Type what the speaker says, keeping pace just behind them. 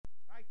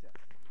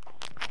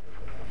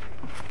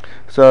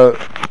So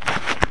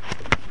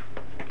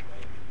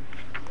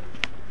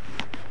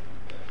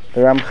the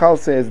Ramchal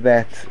says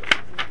that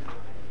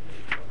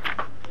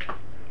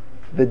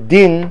the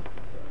din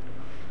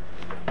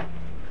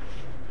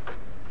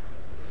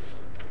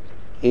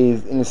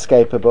is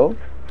inescapable,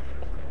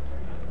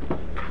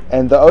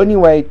 and the only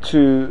way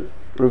to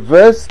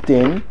reverse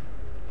din,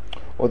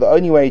 or the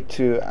only way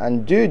to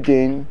undo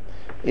din,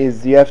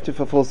 is you have to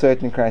fulfill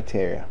certain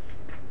criteria.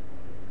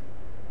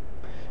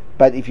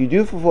 But if you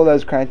do fulfill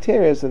those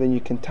criteria, so then you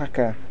can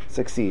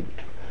succeed.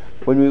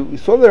 When we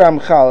saw the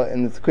Ramchal,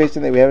 and it's a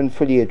question that we haven't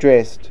fully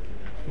addressed,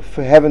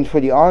 haven't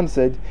fully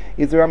answered,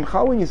 is the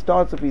Ramchal, when he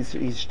starts off his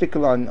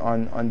shtickle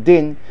on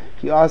din,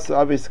 he asks the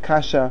obvious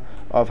kasha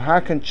of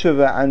how can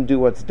tshuva undo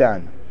what's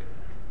done,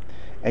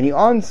 and he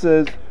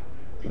answers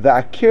the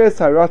akiras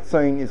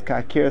haratzain is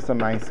ka akiras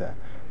hamaisa,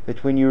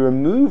 that when you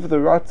remove the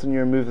ratzon, you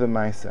remove the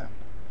maisa.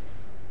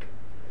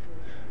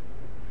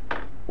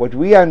 What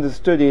we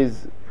understood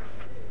is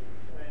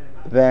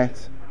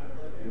that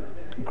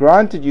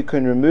granted you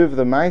can remove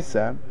the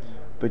maisa,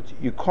 but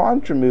you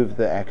can't remove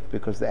the act,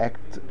 because the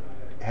act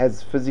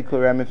has physical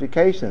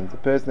ramifications. The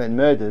person that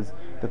murders,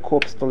 the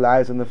corpse still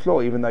lies on the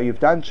floor even though you've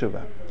done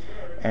tshuva,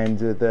 and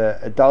the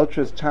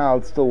adulterous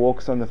child still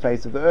walks on the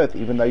face of the earth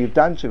even though you've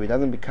done tshuva. It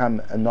doesn't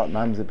become a not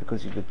mamzer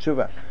because you did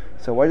tshuva.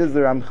 So what does the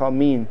Ramchal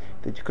mean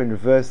that you can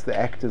reverse the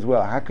act as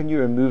well? How can you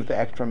remove the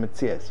act from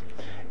Metzias?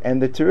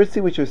 And the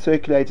Terusi which were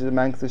circulated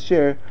amongst the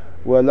shir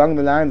were along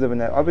the lines of, and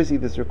obviously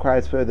this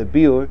requires further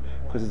biur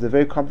because it's a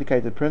very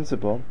complicated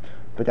principle,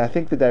 but I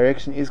think the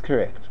direction is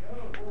correct,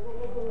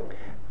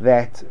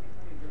 that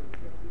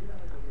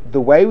the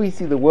way we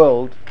see the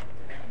world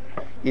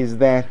is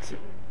that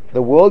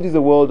the world is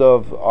a world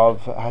of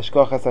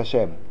Hashkochas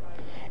Hashem,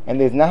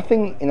 and there's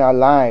nothing in our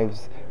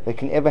lives that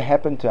can ever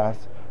happen to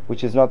us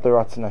which is not the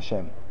Ratzon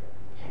Hashem.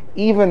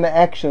 Even the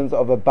actions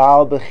of a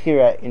Baal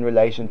Bechira in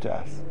relation to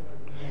us.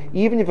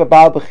 Even if a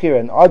Baal Bechira,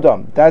 an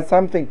Adam, does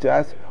something to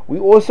us, we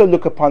also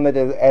look upon it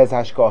as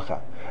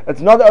Hashkocha.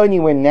 It's not only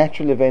when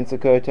natural events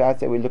occur to us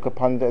that we look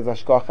upon it as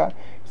Hashkocha,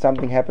 if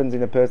something happens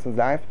in a person's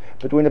life,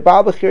 but when a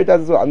Baal Bechira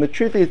does as well. And the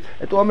truth is,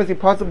 it's almost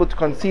impossible to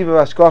conceive of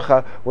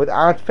Hashkocha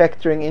without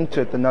factoring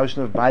into it the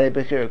notion of Baal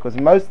Bechira, because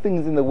most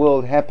things in the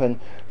world happen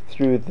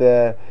through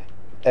the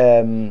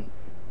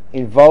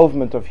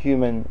involvement of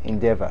human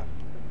endeavor.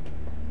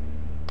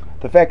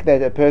 The fact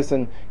that a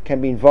person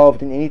can be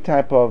involved in any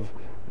type of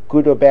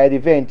good or bad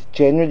event,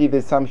 generally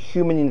there's some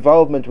human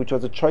involvement which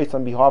was a choice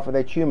on behalf of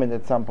that human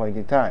at some point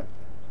in time.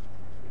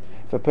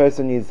 If a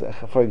person is,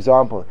 for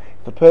example,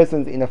 if a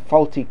person's in a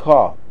faulty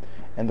car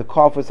and the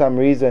car for some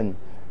reason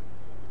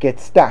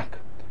gets stuck,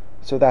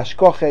 so the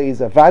hashkocha is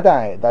a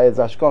vadai, there is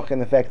hashkocha in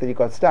the fact that he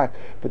got stuck,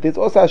 but there's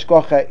also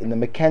hashkocha in the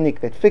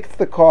mechanic that fixed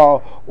the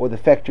car or the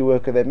factory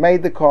worker that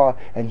made the car,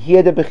 and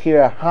here the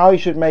bechira, how he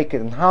should make it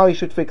and how he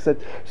should fix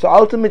it. So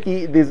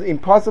ultimately it is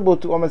impossible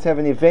to almost have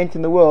an event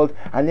in the world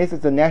unless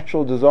it's a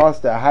natural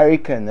disaster, a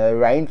hurricane, a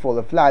rainfall,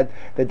 a flood,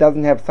 that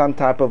doesn't have some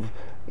type of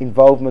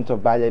involvement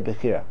of Baalei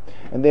Bechira.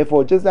 And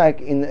therefore, just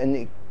like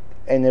in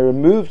a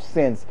removed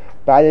sense,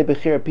 Baalei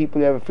Bechira, people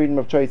who have a freedom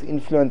of choice,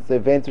 influence the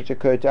events which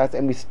occur to us,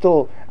 and we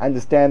still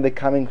understand they're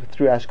coming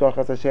through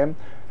Hashkochas Hashem,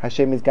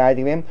 Hashem is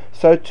guiding them.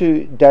 So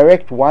to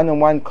direct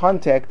one-on-one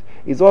contact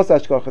is also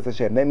Hashkochas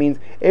Hashem. That means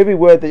every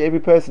word that every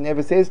person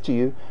ever says to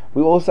you,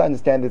 we also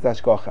understand as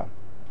Hashkocha.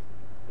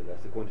 But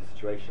that's according to the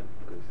situation,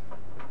 because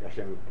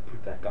Hashem will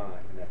put that guy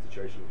in that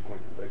situation, but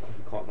you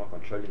can't not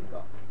controlling the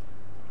guy.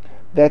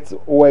 That's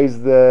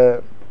always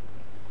the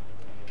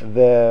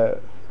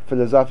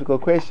philosophical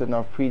question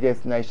of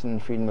predestination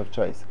and freedom of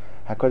choice.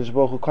 HaKadosh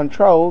Baruch Hu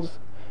controls.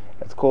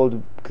 It's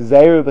called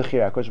Gzeiru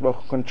Bechira. HaKadosh Baruch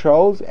Hu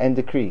controls and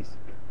decrees.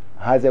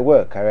 How does that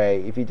work?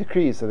 If he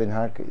decrees, so then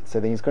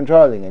he's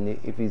controlling, and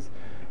if he's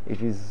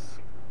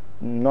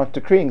not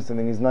decreeing, so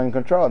then he's not in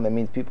control, and that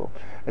means people.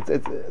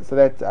 So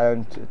that I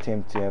don't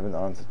attempt to have an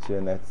answer to,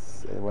 and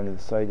that's one of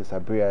the Soidas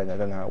Habriya, and I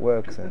don't know how it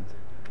works,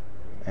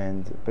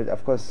 but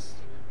of course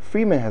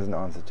Freeman has an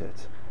answer to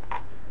it.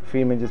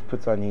 Freeman just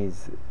puts on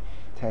his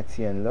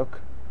Tatzian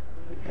look.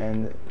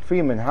 And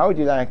Freeman, how would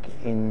you like,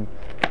 in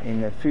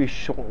a few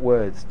short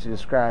words, to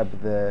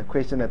describe the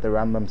question that the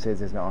Rambam says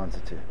there's no answer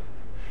to?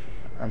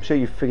 I'm sure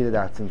you've figured it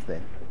out since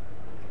then.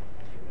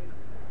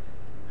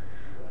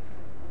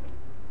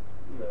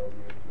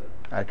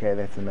 Okay,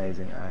 that's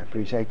amazing. I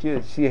appreciate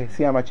you.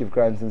 See how much you've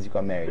grown since you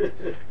got married.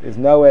 There's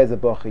no way as a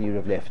bocher you would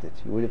have left it.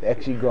 You would have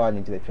actually gone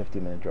into that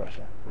 50-minute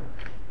drasha.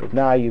 But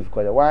now you've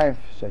got a wife,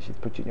 so she's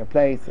put you in your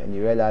place, and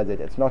you realize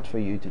that it's not for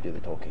you to do the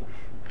talking.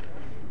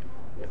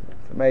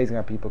 It's amazing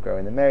how people grow.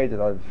 When they're married, a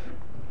lot of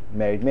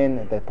married men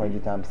at that point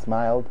in time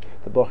smiled.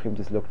 The bochim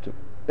just looked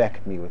back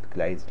at me with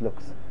glazed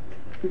looks.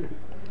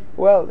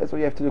 Well, that's what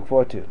you have to look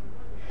forward to.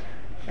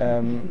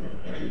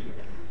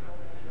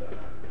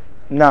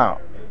 Now,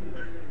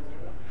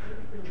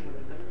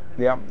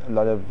 yeah, a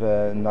lot of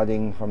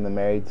nodding from the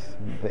married,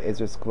 the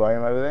Ezra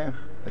Sklorim over there,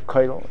 the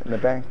koil in the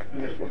back.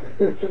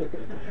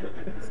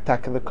 It's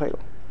taka the koil.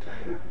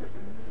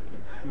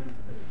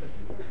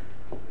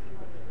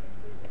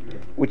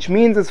 which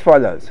means as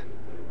follows.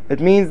 It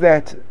means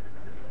that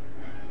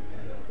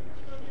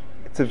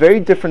it's a very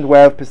different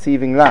way of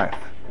perceiving life.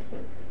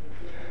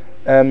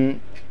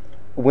 When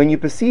you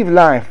perceive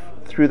life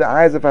through the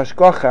eyes of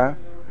Hashgacha,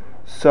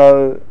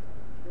 so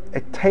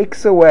it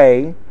takes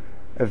away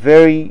a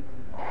very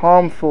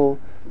harmful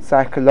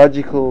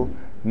psychological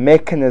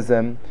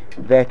mechanism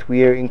that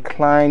we are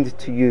inclined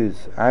to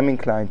use. I'm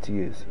inclined to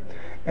use.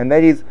 And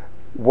that is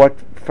what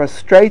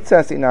frustrates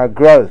us in our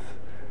growth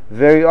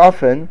very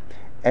often,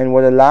 and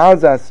what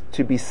allows us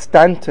to be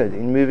stunted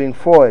in moving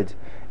forward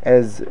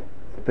as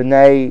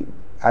B'nai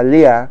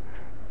Aliyah,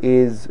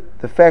 is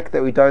the fact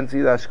that we don't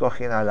see the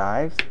Hashgacha in our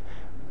lives,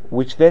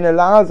 which then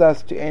allows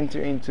us to enter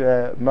into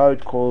a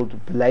mode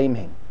called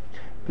blaming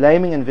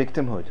and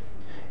victimhood.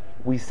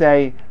 We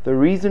say, the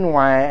reason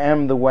why I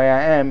am the way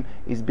I am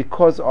is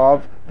because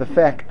of the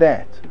fact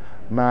that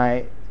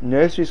my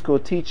nursery school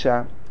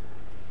teacher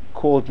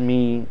called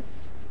me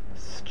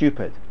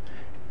stupid,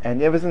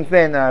 and ever since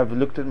then I've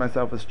looked at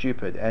myself as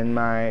stupid, and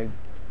my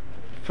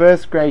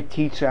first grade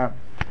teacher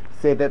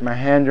said that my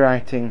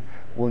handwriting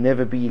will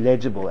never be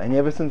legible, and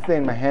ever since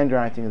then my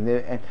handwriting is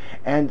never,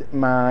 and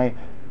my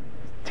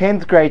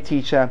 10th grade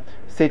teacher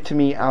said to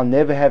me, I'll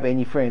never have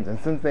any friends, and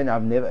since then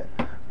I've never,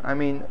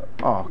 in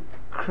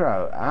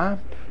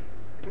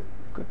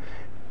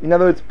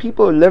other words,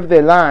 people live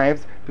their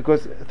lives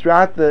because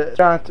throughout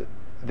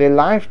their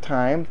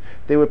lifetime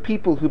there were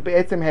people who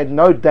be'etzem had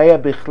no daya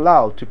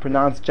bichlal to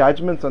pronounce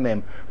judgments on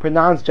them,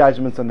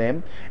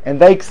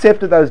 and they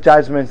accepted those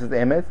judgments as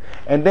emes,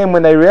 and then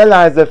when they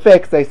realize the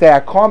effects, they say,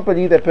 I can't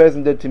believe that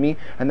person did to me,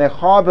 and they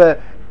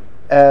harbor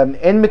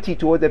enmity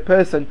toward that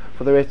person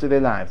for the rest of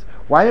their lives.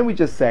 Why don't we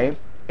just say,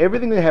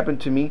 everything that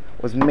happened to me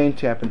was meant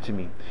to happen to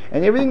me,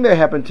 and everything that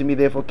happened to me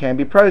therefore can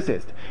be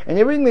processed, and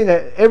everything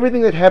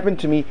that happened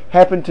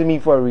to me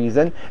for a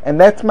reason,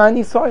 and that's my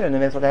nisayon,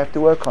 and that's what I have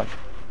to work on.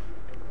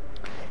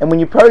 And when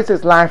you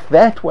process life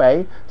that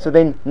way, so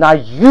then now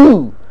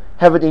you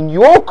have it in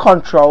your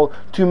control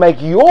to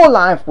make your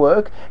life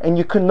work, and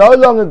you can no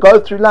longer go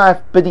through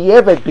life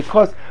b'di'evet,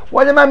 because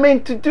what am I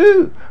meant to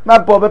do? My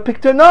Baba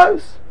picked her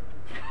nose.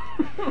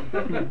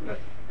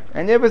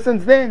 And ever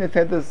since then it's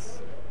had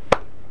this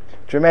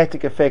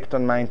dramatic effect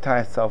on my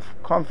entire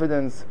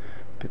self-confidence,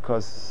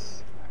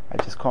 because I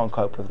just can't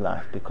cope with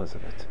life because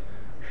of it.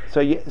 So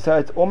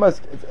it's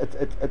almost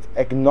it's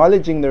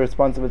acknowledging the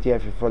responsibility you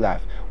have for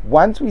life.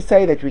 Once we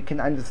say that, we can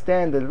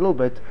understand a little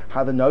bit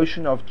how the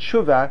notion of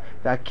tshuva,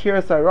 the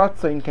akiras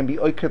haratzon, can be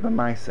oker the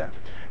maisa,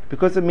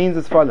 because it means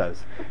as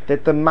follows: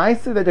 that the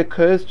maisa that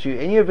occurs to you,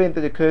 any event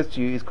that occurs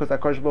to you, is because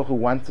HaKadosh Baruch Hu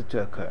wants it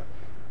to occur.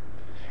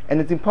 And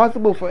it's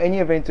impossible for any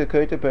event to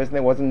occur to a person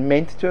that wasn't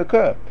meant to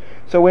occur.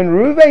 So when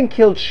Reuven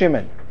killed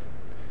Shimon,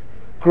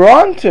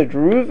 granted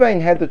Reuven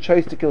had the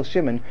choice to kill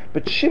Shimon,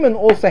 but Shimon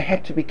also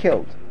had to be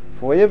killed,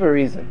 for whatever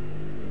reason.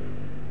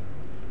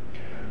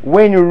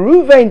 When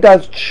Reuven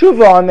does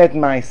tshuva on that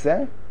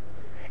maisa,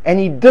 and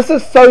he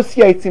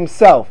disassociates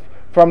himself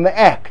from the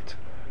act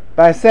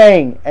by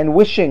saying and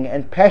wishing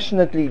and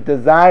passionately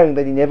desiring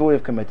that he never would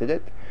have committed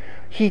it,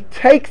 he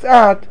takes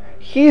out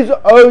his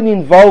own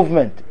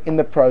involvement in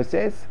the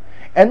process,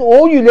 and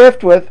all you're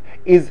left with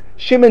is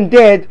Shimon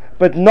dead,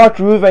 but not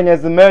Reuven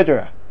as the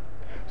murderer.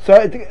 So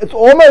it's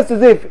almost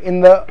as if in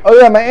the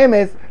Olam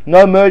HaEmes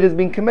no murder has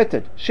been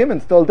committed.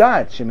 Shimon still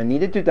died. Shimon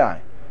needed to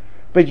die.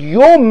 But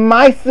your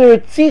Meiser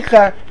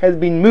Tzicha has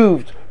been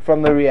moved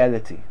from the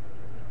reality.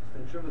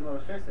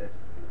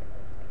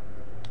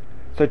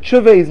 So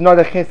tshuva is not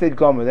a chesed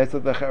gomer. That's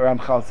what the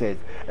Ramchal says.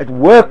 It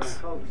works.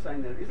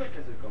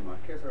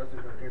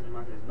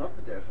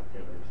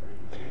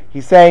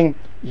 He's saying,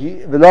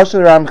 the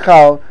Lashon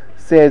Ramchal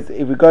says,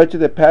 if we go to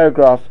the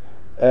paragraph,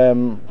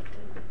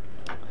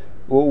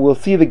 we'll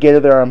see the get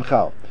of the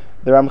Ramchal.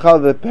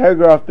 The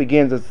paragraph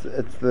begins,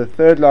 it's the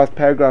third last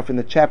paragraph in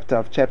the chapter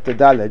of chapter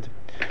Daled.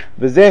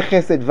 V'zeh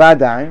chesed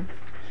vadai,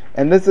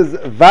 and this is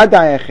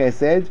vadai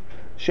chesed,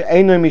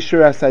 she'eino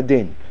mishur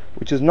asadin,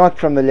 which is not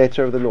from the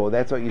letter of the law.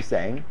 That's what you're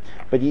saying.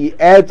 But he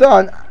adds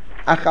on,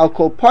 ach al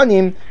kol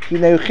ponim,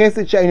 hineu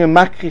chesed she'eino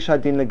makrish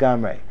hadin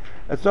legamrei.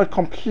 It's not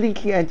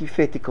completely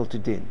antithetical to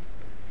din.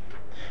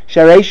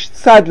 Shareish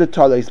tzad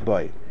l'tolos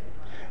boy.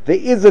 There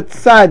is a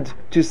tzad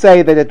to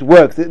say that it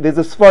works. There's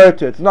a svara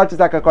to it. It's not just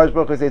like HaKadosh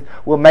Baruch Hu says,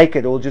 we'll make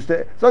it. It's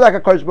not like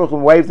HaKadosh Baruch Hu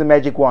waves a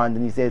magic wand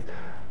and he says,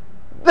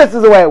 this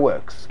is the way it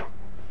works.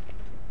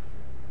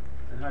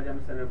 And how do you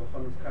understand Rebbe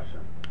Chonon's kasha?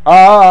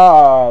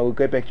 We'll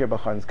go back to Rebbe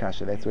Chonon's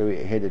kasha. That's where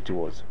we're headed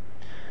towards.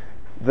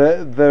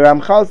 The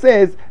Ramchal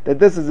says that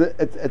this is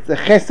it's a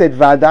chesed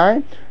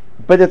vadai,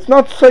 but it's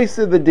not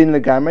soisa the din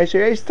legamrei.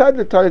 Shereish tzad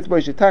l'tolos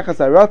boy shetachas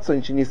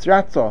haratzon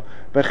shenisratzo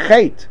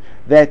b'cheit,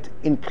 that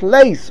in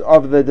place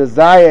of the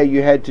desire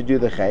you had to do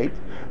the chait,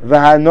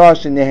 v'hanoah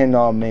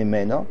shenehena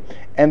memeno,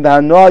 and the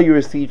hanoah you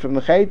received from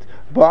the chait,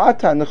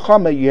 ba'ata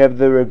nechama, you have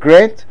the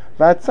regret,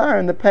 v'atzar,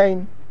 and the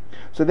pain.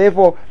 So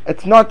therefore,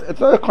 it's not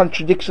a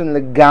contradiction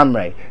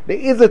legamrei. There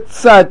is a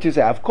tzad to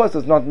say. Of course,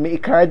 it's not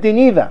me'ikar din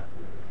either.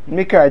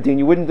 Mikar Adin,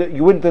 you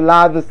wouldn't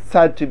allow the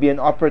tzad to be an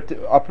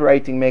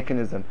operating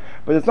mechanism,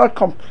 but it's not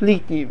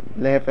completely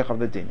lehefech of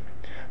the din.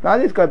 Now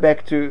let's go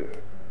back to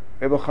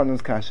Rebbe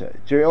Chanon's kasha.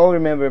 Do you all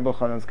remember Rebbe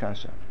Chanon's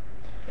kasha?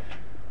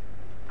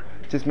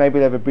 Just maybe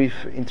we'll have a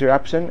brief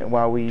interruption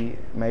while we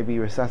maybe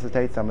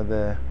resuscitate some of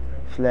the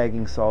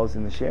flagging souls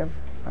in the share.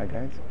 Hi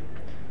guys.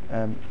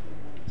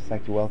 Just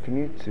like to welcome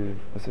you to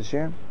this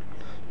share,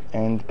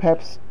 and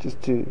perhaps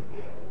just to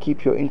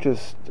keep your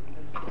interest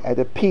at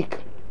a peak,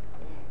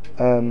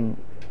 I'll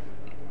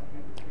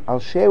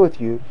share with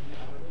you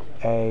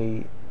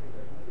a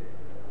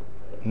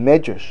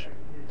medrash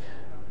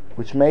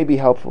which may be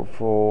helpful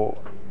for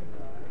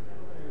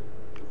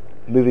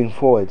moving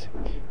forward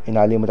in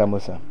our Limud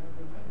HaMussar.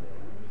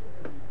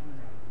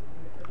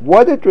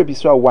 What did Rabbi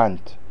Yisrael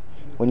want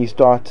when he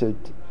started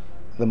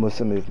the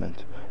Mussar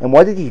movement? And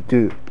what did he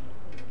do?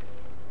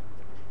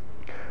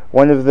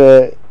 One of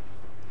the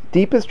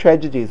deepest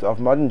tragedies of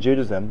modern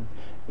Judaism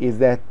is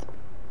that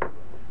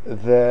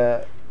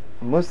the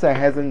Mussar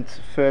hasn't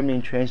firmly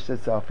entrenched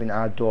itself in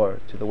our door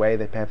to the way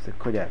that perhaps it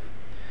could have.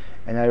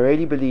 And I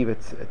really believe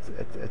it's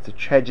a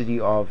tragedy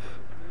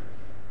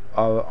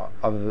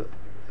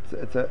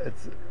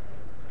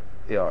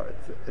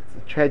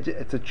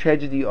it's a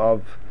tragedy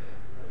on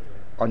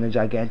a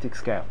gigantic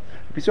scale.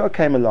 Yisrael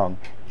came along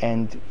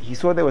and he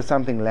saw there was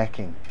something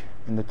lacking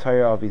in the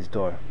Torah of his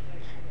door,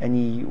 and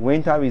he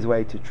went out of his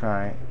way to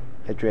try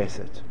address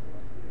it.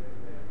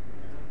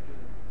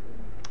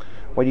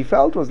 What he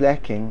felt was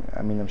lacking,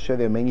 I mean, I'm sure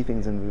there are many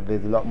things and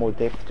there's a lot more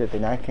depth to it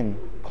than I can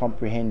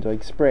comprehend or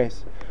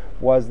express,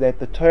 was that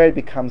the Torah had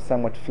become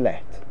somewhat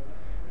flat.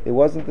 There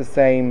wasn't the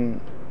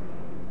same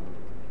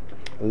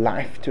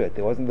life to it,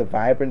 there wasn't the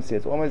vibrancy.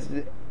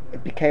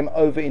 It became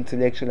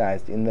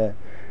over-intellectualized in the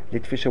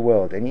Litvisha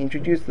world, and he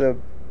introduced the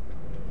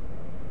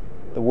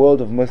world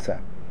of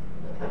Mussar.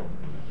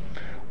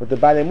 What the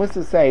Baalei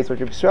Mussar says, what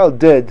Rabbi Yisrael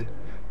did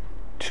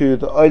to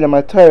the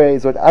Olam HaTorah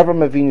is what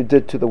Avram Avinu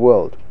did to the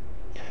world.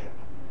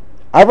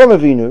 Avram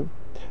Avinu,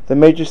 the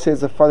Medrash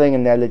says the following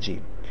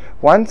analogy.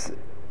 Once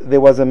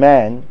there was a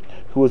man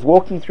who was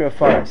walking through a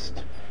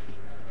forest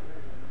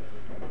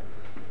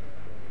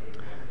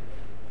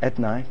at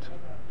night.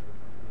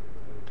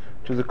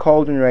 It was a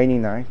cold and rainy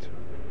night,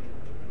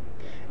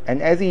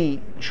 and as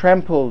he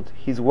trampled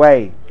his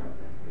way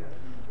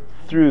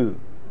through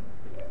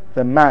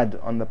the mud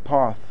on the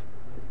path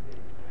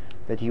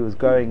that he was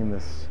going in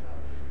this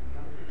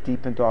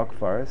deep and dark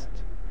forest,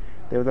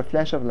 there was a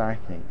flash of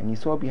lightning, and he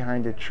saw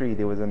behind a tree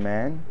there was a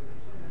man,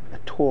 a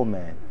tall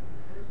man,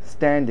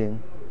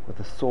 standing with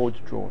a sword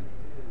drawn.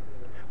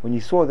 When he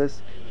saw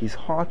this, his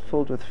heart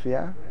filled with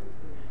fear,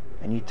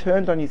 and he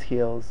turned on his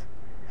heels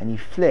and he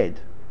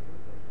fled,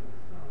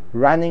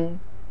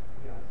 running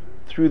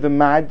through the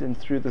mud and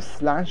through the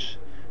slush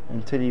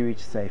until he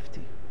reached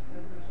safety.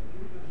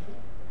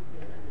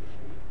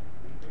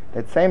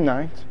 That same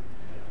night,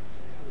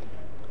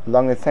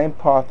 along the same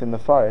path in the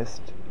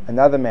forest,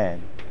 another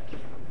man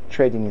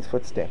treading his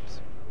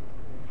footsteps.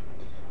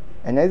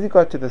 And as he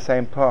got to the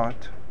same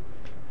part,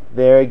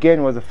 there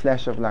again was a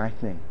flash of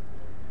lightning.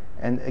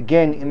 And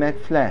again in that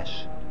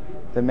flash,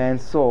 the man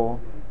saw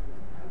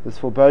this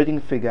foreboding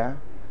figure,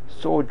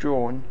 sword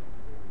drawn,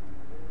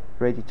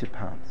 ready to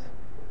pounce.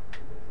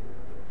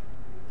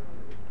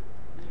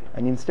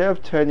 And instead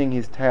of turning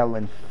his tail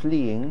and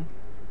fleeing,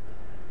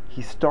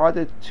 he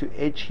started to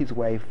edge his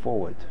way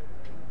forward,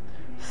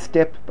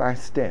 step by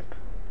step,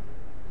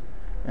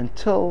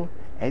 until,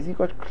 as he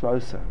got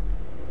closer,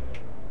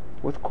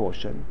 with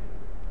caution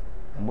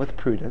and with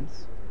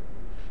prudence,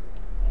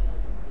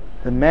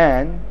 the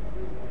man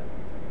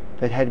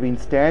that had been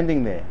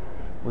standing there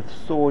with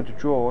sword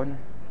drawn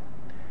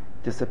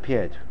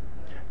disappeared,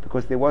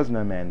 because there was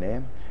no man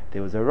there.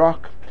 There was a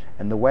rock,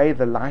 and the way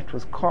the light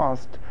was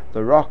cast,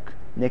 the rock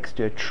next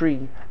to a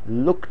tree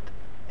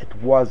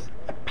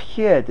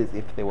appeared as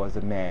if there was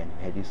a man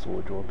who had his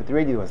sword drawn, but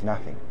really there was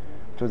nothing.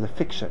 It was a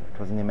fiction, it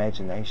was an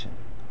imagination.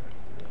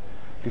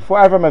 Before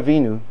Avram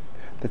Avinu,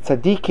 the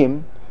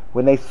tzaddikim,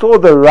 when they saw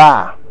the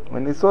ra,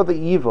 when they saw the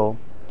evil,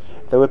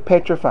 they were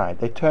petrified.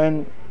 They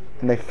turned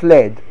and they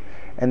fled,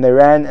 and they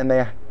ran and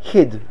they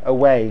hid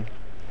away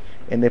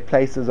in their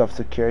places of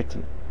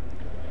security.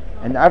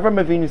 And Avram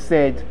Avinu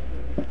said,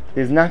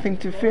 there's nothing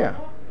to fear.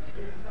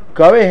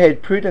 Go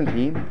ahead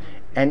prudently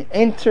and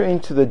enter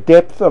into the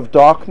depth of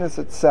darkness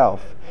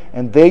itself,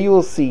 and there you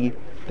will see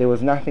there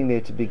was nothing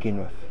there to begin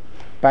with.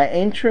 By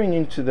entering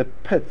into the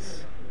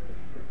pits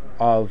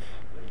of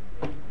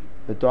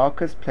the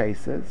darkest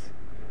places,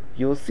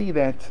 you'll see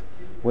that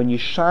when you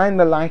shine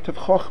the light of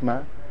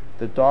Chokhmah,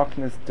 the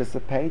darkness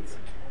dissipates,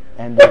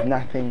 and there's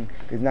nothing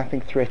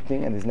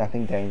threatening, and there's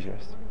nothing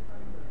dangerous.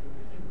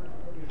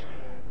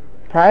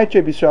 Prior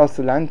to Yisrael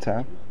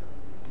Salanta,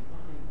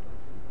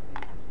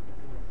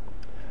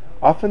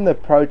 often the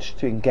approach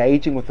to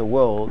engaging with the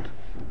world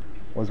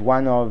was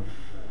one of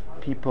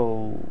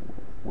people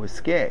were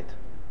scared.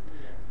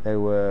 They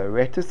were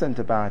reticent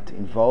about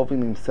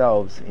involving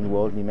themselves in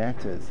worldly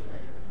matters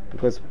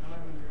because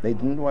they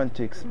didn't want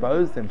to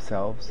expose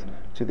themselves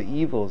to the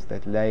evils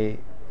that lay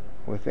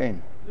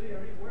within.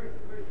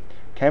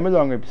 Came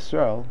along Rabbi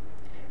Yisrael,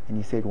 and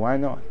he said, why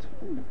not?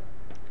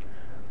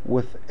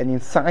 With an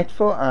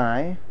insightful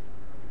eye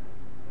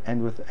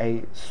and with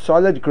a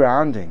solid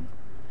grounding,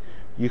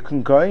 you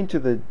can go into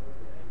the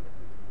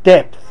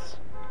depths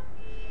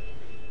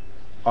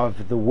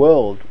of the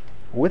world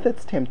with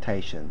its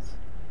temptations,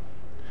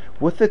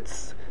 with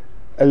its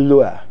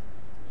allure.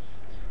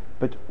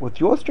 But with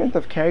your strength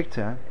of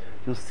character,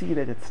 you'll see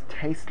that it's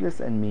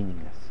tasteless and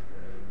meaningless.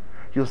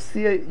 You'll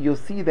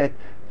see that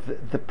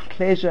the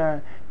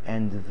pleasure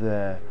and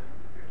the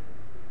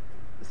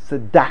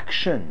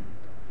seduction,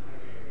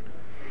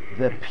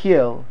 the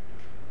appeal,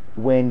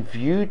 when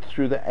viewed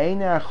through the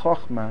Einei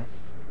HaChochma,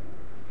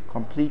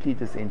 completely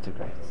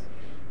disintegrates.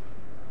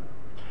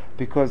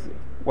 Because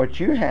what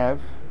you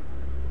have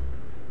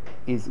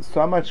is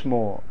so much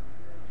more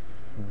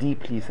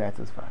deeply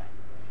satisfying.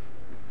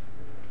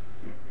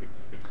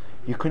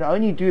 You can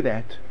only do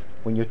that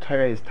when your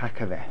Torah is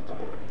takavat.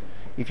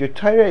 If your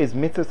Torah is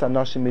mitzvahs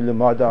anoshim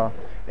milumada,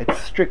 it's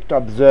strict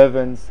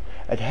observance,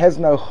 it has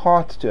no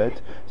heart to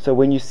it, so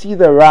when you see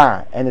the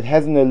ra and it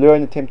has an allure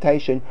and a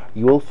temptation,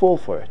 you will fall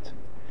for it.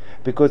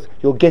 Because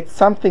you'll get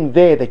something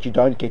there that you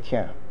don't get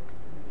here.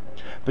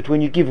 But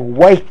when you give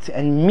weight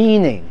and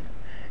meaning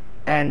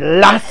and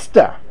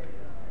luster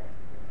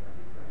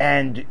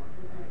and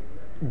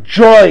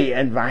joy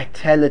and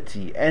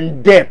vitality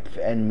and depth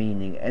and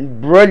meaning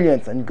and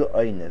brilliance and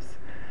goodness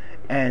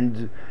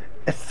and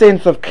a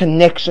sense of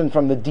connection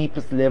from the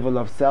deepest level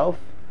of self,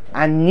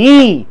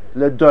 ani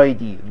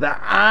ledoidi, the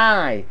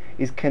I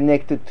is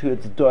connected to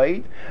its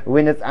doid.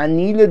 When it's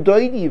ani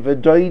ledoidi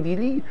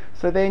v'doidili,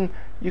 so then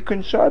you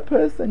can show a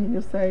person and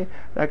you say,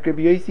 like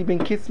Rabbi Yossi ben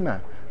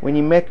Kisma, when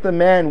he met the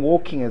man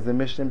walking, as the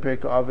Mishnah in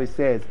Perkei Avos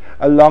says,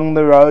 along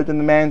the road, and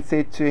the man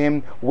said to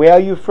him, where are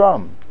you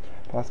from?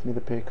 Pass me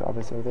the Perkei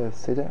Avos over there,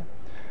 Siddur.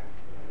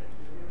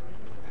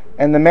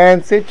 And the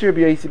man said to Rabbi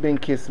Yossi ben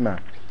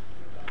Kisma,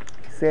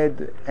 he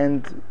said,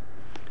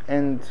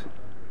 and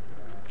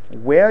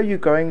where are you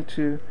going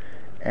to,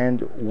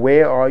 and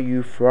where are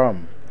you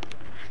from?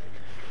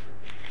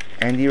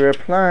 And he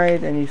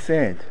replied, and he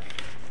said,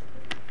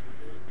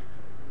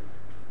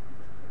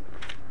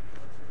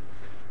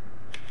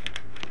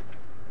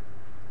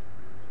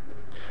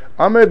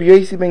 Amar Rabbi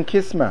Yossi ben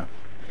Kisma,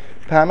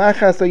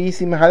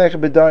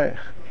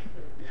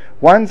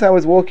 once I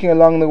was walking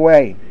along the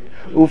way,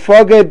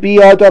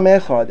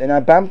 and I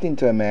bumped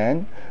into a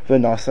man,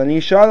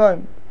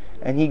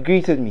 and he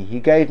greeted me, he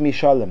gave me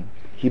shalom,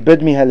 he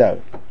bid me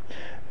hello.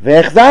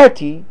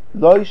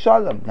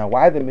 Now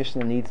why the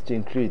Mishnah needs to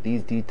include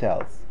these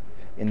details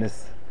in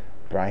this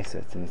brisa,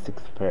 it's in the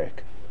sixth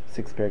parak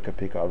of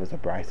Perkei Avos, the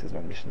brisa is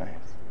what Mishnah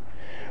is.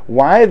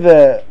 Why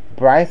the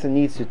brisa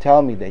needs to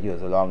tell me that he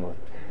was along with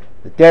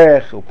the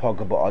derech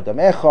upaga ba'adam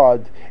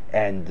echad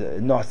and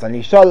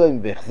nasani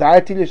shalom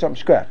v'chzarti l'sham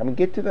shkoach. I mean,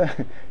 get to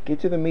the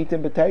meat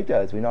and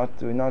potatoes. We're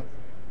not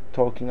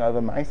talking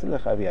over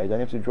ma'aselech over here. You don't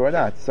have to draw it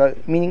out. So,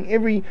 meaning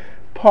every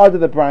part of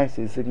the brisa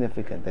is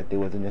significant. That there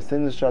was a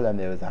nesin shalom,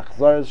 there was a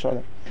achzar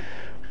shalom.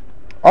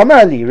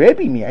 Amar li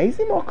Rebbe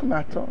me'ezim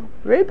okamato.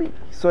 Rebbe,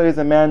 so he's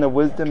a man of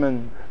wisdom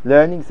and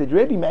learning. He said,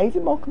 Rebbe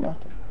me'ezim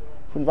okamato.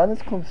 Von wann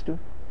kommst du?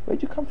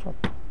 Where'd you come from?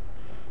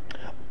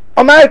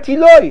 Amar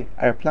tiloi.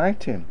 I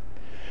replied to him,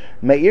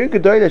 I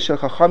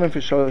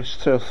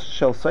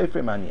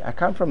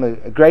come from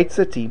a great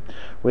city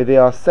where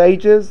there are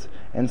sages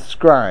and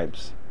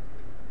scribes.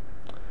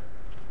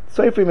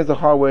 Sofrim is a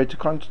hard word to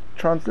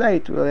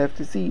translate, we'll have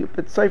to see,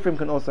 but Sofrim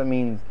can also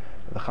mean,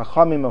 the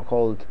Chachamim are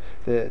called,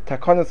 the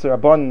Takonos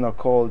Rabbanim are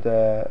called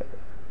Divrei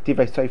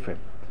Sofrim.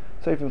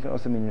 Sofrim can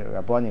also mean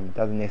Rabbanim, it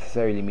doesn't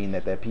necessarily mean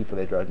that they're people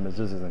that wrote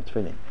mezuzahs and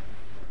tefillin.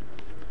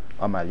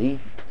 Amali.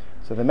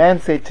 So the man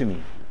said to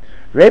me,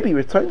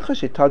 Rebbe, come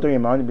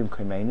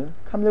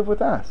live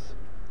with us.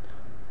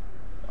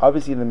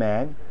 Obviously the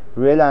man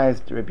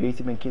realized Rabbi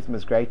Yossi ben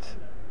Kisma's great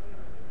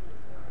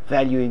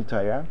value in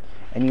Torah,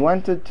 and he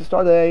wanted to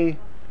start a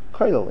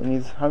kollel in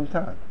his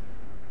hometown.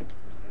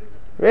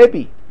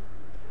 Rebbe,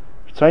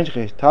 will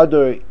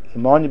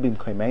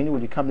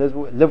you come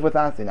live with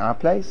us in our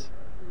place?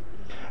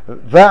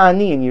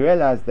 Va'ani, and he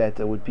realized that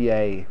it would be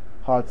a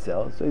hard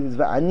sell, so he says,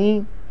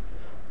 Va'ani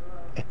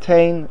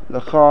etain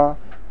lecha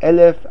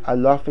elef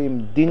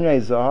alafim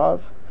dinrei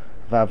zahav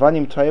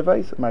va'avanim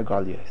toivos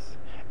margalios,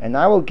 and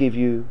I will give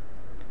you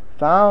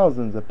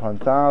thousands upon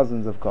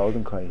thousands of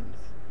golden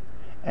coins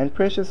and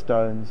precious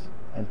stones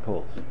and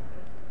pearls.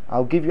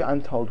 I'll give you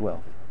untold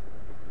wealth.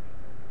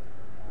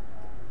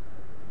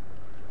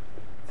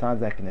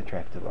 Sounds like an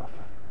attractive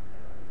offer.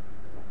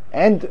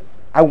 And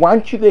I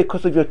want you there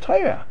because of your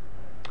Torah.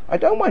 I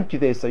don't want you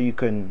there so you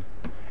can,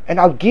 and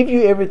I'll give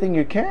you everything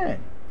you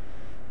can.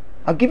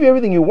 I'll give you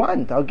everything you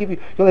want.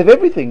 You'll have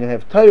everything. You'll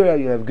have Torah,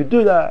 you'll have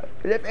Gedula,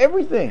 you'll have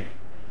everything.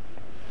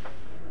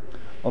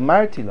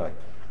 Omar Tiloi.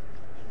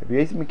 Rabbi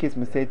Yossi ben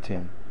Kisma said to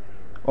him,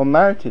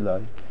 Omar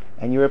Tiloi,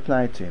 and you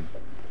replied to him,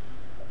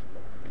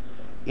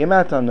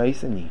 Imata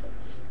noisani,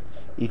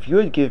 if you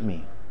would give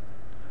me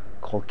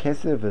Kol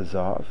Kesev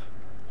v'Zahav,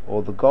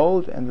 all the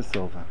gold and the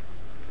silver,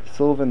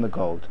 silver and the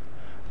gold,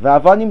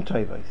 va'avanim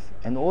tovos,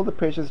 and all the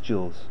precious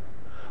jewels,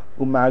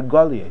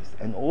 umargolios,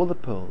 and all the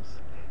pearls,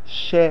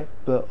 she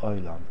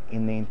be'olam,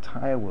 in the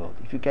entire world.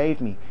 If you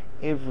gave me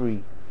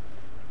every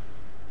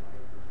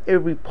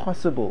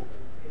possible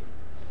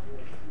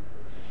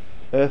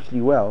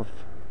earthly wealth,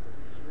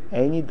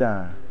 Eini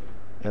dar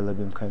ela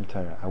b'mkom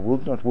Torah, I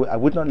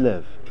would not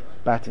live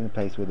but in a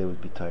place where there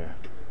would be Torah.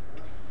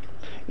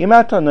 Im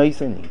ata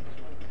noiseni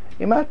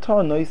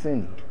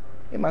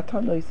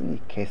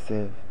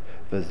kesev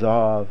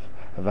v'zav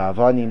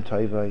v'avanim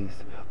tovos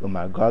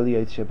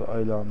u'margoliot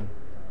shebe'olam,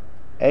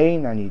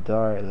 ein ani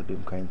dar ela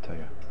b'mkom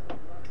Torah.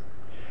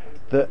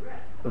 The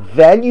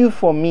value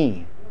for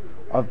me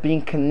of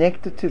being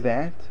connected to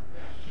that,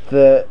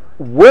 the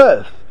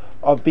worth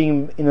of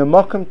being in a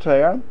Makom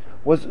Torah,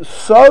 was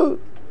so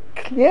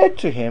clear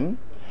to him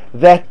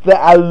that the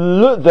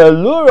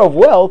allure of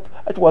wealth,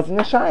 it wasn't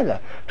a shaila.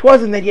 It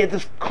wasn't that he had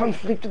this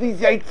conflict with his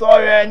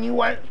Yitzhara and you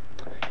want.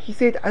 He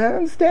said, I don't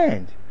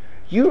understand.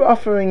 You're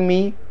offering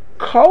me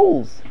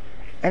coals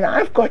and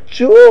I've got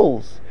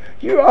jewels.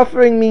 You're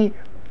offering me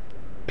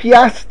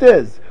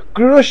piastres,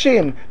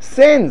 grushim,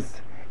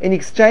 cents in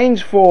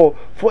exchange for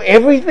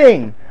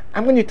everything.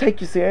 I'm going to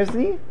take you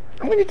seriously.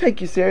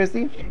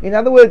 In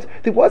other words,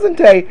 there wasn't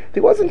a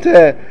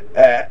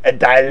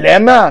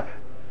dilemma.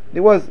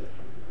 There was,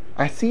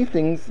 I see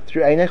things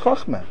through Einei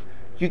Chochmah.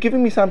 You're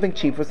giving me something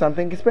cheap for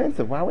something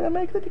expensive. Why would I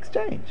make that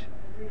exchange?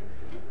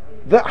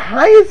 The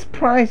highest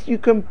price you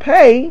can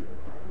pay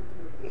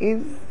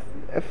is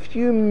a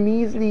few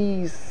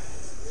measly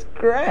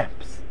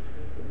scraps.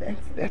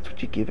 That's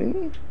what you're giving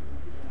me.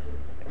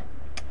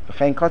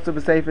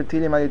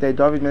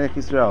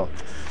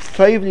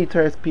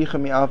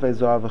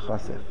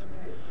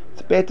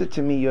 It's better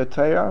to me your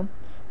Torah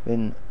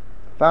than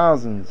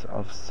thousands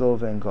of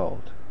silver and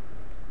gold.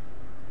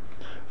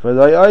 When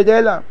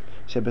a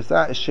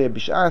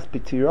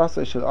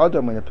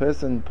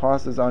person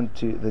passes on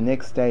to the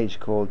next stage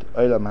called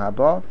Olam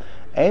Haba,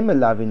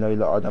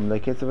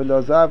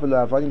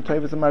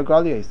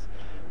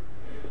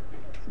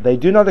 they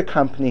do not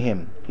accompany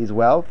him, his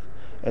wealth,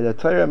 as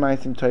it says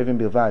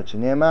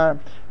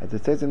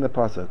in the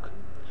pasuk,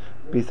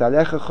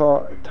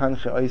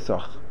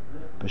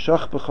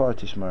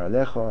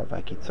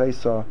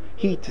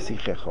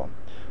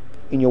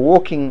 in your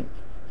walking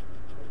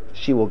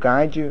she will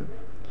guide you,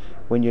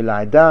 when you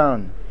lie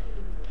down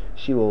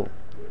she will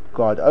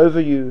guard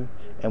over you,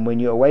 and when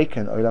you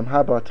awaken, Olam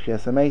Haba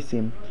Tchias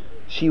HaMeisim,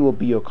 she will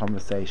be your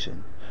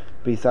conversation.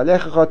 She will guide you.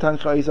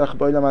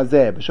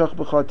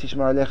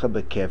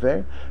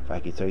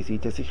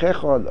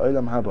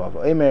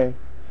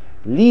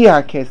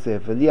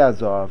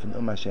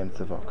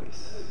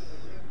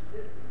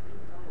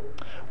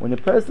 When a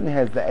person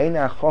has the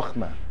Einei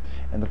Chochmah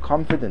and the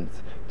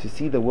confidence to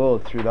see the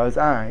world through those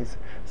eyes,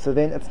 so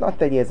then it's not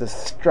that he has a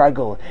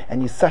struggle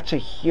and he's such a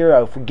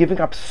hero for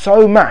giving up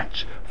so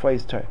much for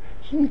his Torah.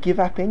 He didn't give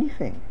up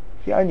anything.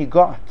 He only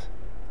got.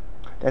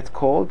 That's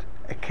called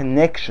a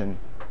connection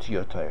to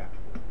your Torah.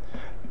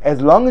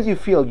 As long as you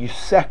feel you're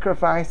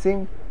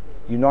sacrificing,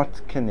 you're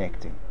not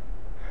connecting.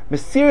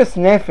 Mesiras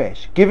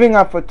Nefesh, giving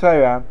up for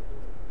Torah,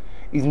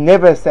 is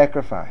never a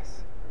sacrifice.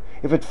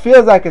 If it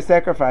feels like a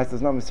sacrifice,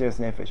 it's not Mesiras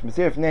Nefesh.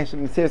 Mesiras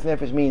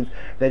Nefesh means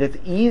that it's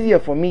easier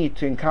for me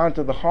to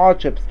encounter the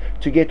hardships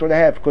to get what I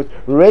have, because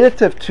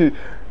relative to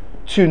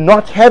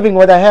not having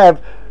what I have,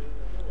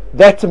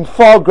 that's a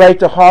far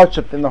greater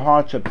hardship than the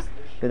hardships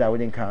that I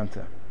would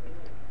encounter.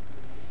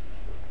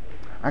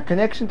 Our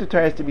connection to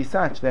Torah has to be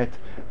such that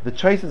the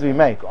choices we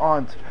make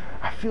aren't,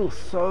 I feel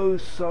so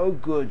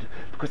good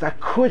because I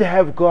could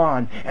have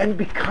gone and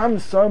become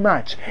so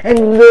much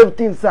and lived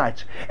in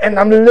such, and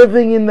I'm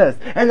living in this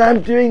and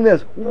I'm doing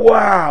this.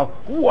 Wow,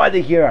 what a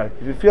hero.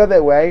 If you feel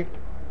that way,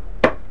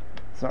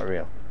 it's not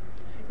real.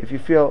 If you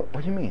feel,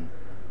 what do you mean?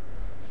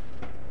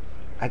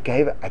 I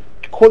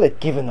call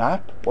it giving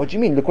up. What do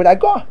you mean? Look what I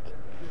got.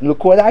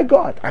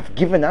 I've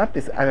given up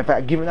this.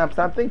 I've given up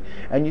something.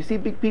 And you see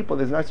big people,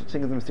 there's no such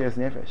thing as a Mesiras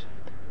Nefesh.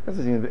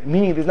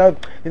 Meaning there's no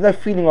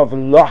feeling of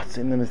loss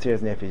in the Mesiras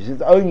Nefesh.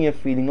 It's only a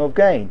feeling of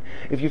gain.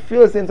 If you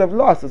feel a sense of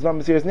loss, it's not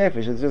Mesiras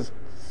Nefesh. It's just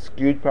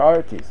skewed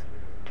priorities.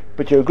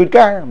 But you're a good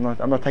guy. I'm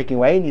not taking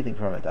away anything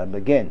from it. And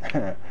again,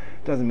 it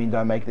doesn't mean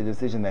don't make the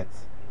decision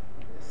that's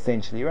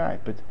essentially right.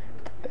 But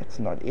that's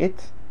not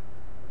it.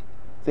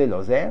 So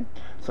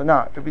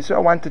now, Rabbi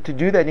Yisrael wanted to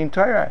do that in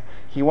Torah.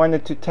 He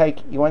wanted to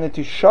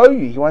show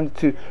you, he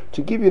wanted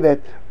to give you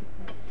that.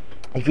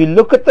 If you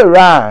look at the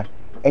Ra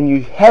and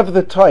you have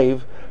the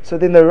Tov, so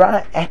then the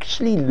Ra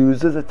actually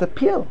loses its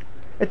appeal.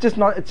 It's just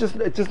not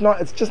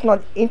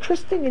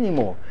interesting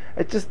anymore.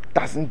 It just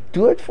doesn't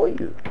do it for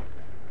you.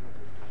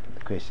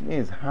 The question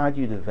is, how do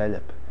you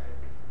develop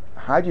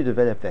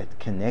that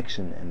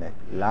connection and that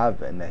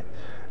love and that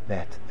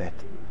the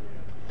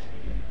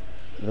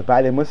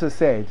Baalei Mussar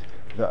said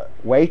the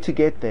way to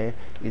get there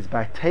is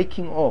by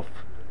taking off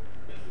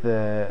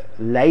the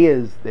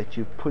layers that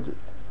you've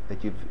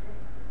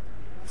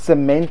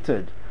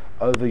cemented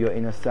over your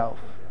inner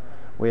self.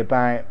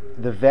 whereby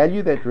the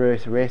value that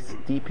rests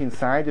deep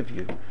inside of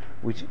you,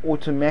 which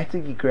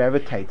automatically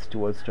gravitates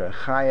towards Torah,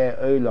 Chaya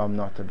Olam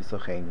Nata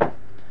B'Socheinu.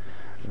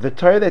 The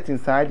Torah that's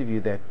inside of you,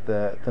 that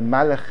the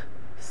Malach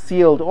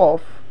sealed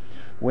off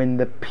when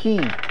the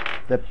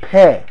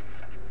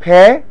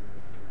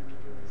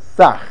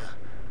Sach,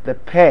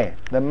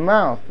 the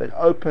mouth that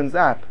opens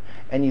up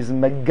and is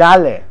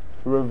Megale,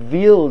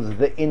 reveals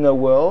the inner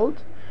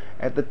world.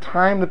 At the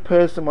time the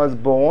person was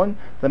born,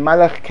 the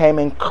Malach came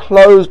and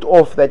closed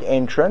off that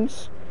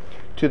entrance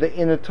to the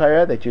inner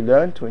Torah that you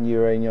learned when you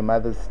were in your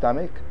mother's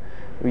stomach.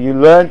 You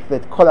learned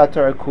that Kol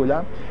Torah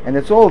Kula, and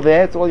it's all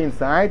there, it's all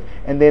inside,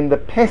 and then the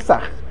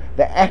Pesach,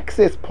 the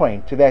access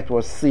point to that,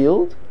 was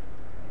sealed.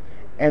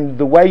 And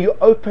the way you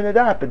open it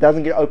up, it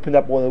doesn't get opened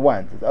up all at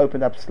once. It's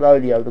opened up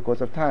slowly over the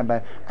course of time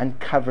by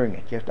uncovering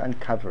it. You have to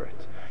uncover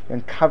it. You're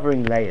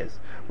uncovering layers.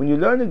 When you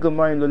learn a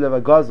Gemara in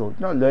Lulav HaGazel,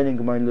 you're not learning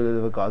Gemara in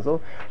Lulav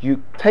HaGazel,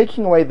 you're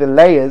taking away the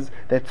layers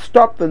that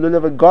stop the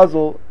Lulav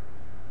HaGazel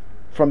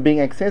from being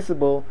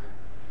accessible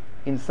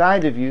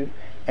inside of you,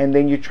 and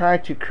then you try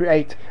to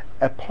create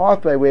a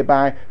pathway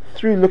whereby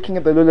through looking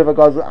at the Lulav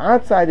HaGazel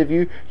outside of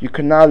you, you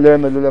can now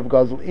learn the Lulav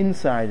HaGazel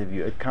inside of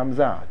you. It comes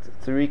out.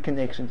 It's a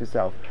reconnection to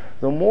self.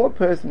 The more a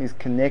person is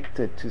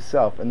connected to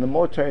self, and the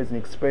more Torah is an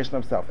expression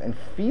of self, and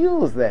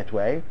feels that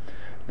way,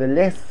 the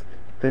less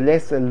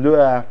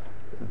allure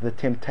the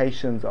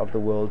temptations of the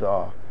world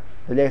are.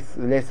 The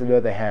less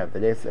allure they have, the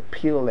less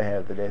appeal they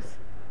have, the less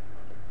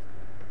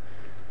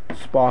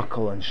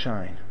sparkle and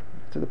shine.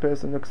 So the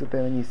person looks at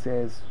them and he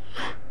says,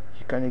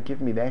 "You're going to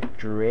give me that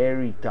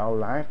dreary, dull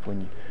life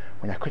when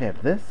I could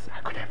have this, I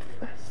could have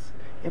this."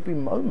 Every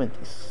moment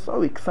is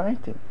so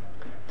exciting.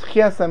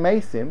 Tchias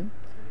HaMeisim,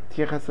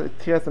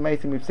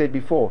 we've said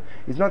before,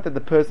 is not that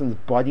the person's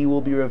body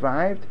will be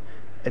revived,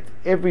 it's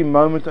every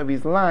moment of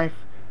his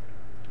life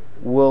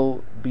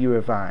will be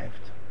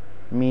revived.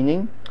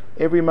 Meaning,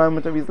 every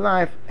moment of his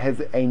life has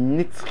a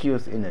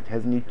nitzchius in it,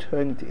 has an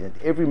eternity in it.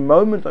 Every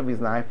moment of his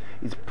life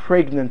is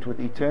pregnant with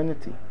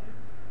eternity.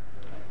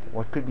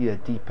 What could be a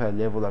deeper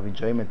level of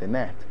enjoyment than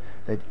that?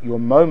 That your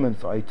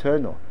moments are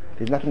eternal.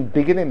 There's nothing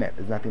bigger than that.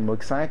 There's nothing more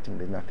exciting.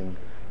 There's nothing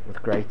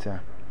with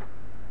greater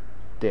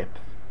depth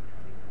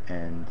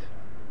and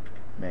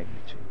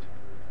magnitude.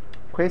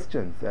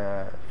 Questions,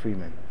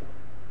 Freeman?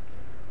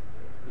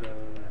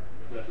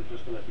 That is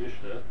just on that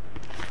Mishnah.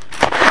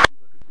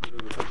 It's a bit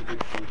of a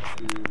contradiction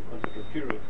to the concept of Kiruv.